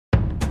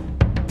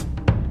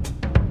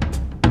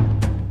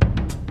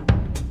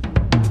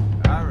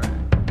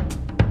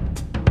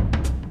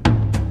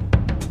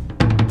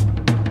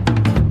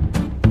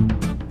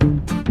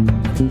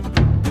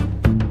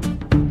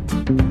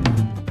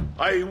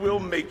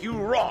make you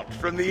rot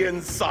from the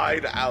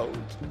inside out.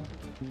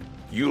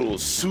 You'll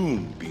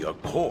soon be a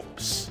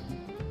corpse.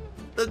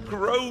 The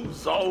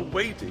crows are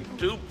waiting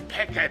to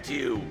peck at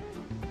you.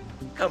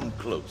 Come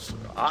closer,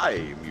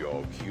 I'm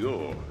your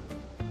cure.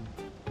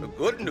 The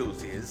good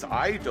news is,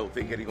 I don't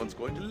think anyone's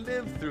going to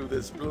live through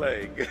this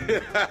plague.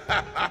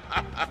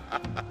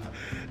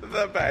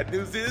 The bad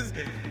news is,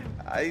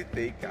 I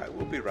think I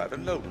will be rather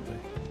lonely.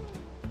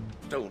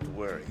 Don't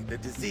worry, the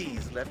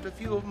disease left a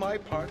few of my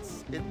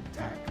parts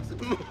intact.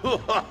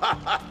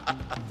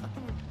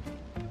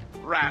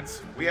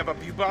 Rats, we have a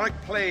bubonic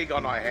plague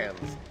on our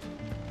hands.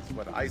 That's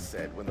what I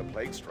said when the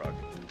plague struck.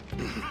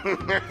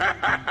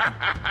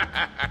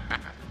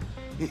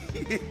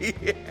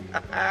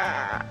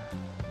 Yeah.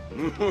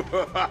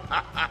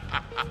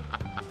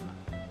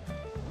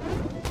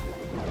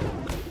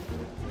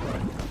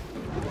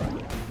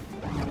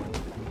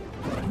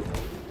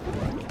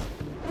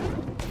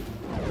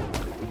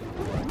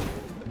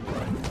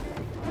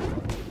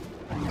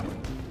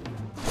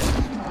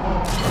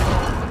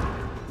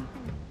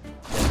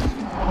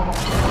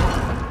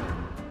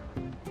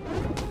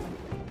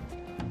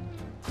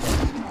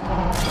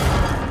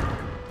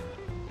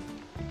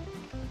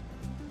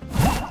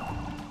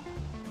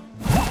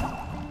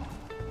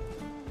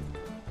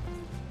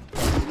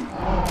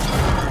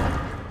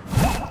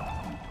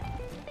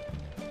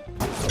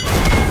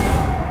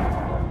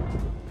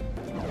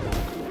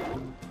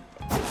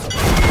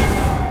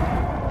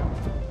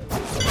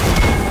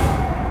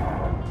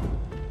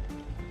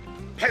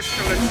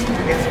 Pestilence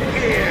is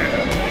here!